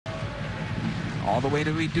All the way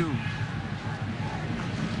to Edu.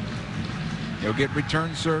 He'll get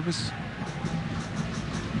return service.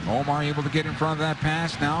 Omar able to get in front of that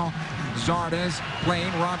pass now. Zardes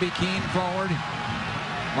playing Robbie Keane forward.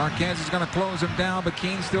 Marquez is going to close him down, but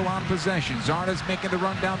Keane's still on possession. Zardes making the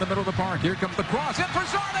run down the middle of the park. Here comes the cross. In for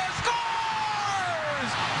Zardes.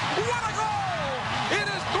 Scores! What a goal! It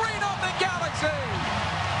is 3-0 Galaxy.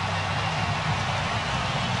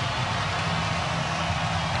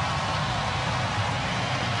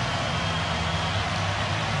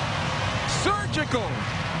 Surgical.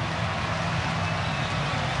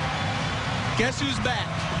 Guess who's back?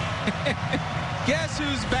 Guess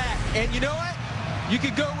who's back? And you know what? You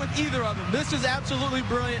could go with either of them. This is absolutely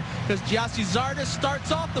brilliant because Gyasi Zardes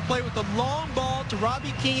starts off the play with a long ball to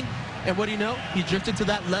Robbie Keane. And what do you know? He drifted to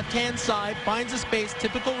that left-hand side, finds a space,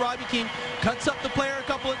 typical Robbie Keane, cuts up the player a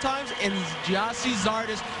couple of times, and Gyasi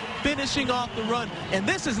Zardes finishing off the run. And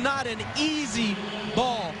this is not an easy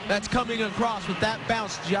ball that's coming across with that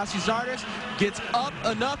bounce. Gyasi Zardes gets up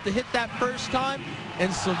enough to hit that first time,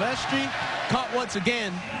 and Silvestri caught once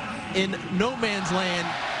again in no man's land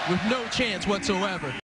with no chance whatsoever.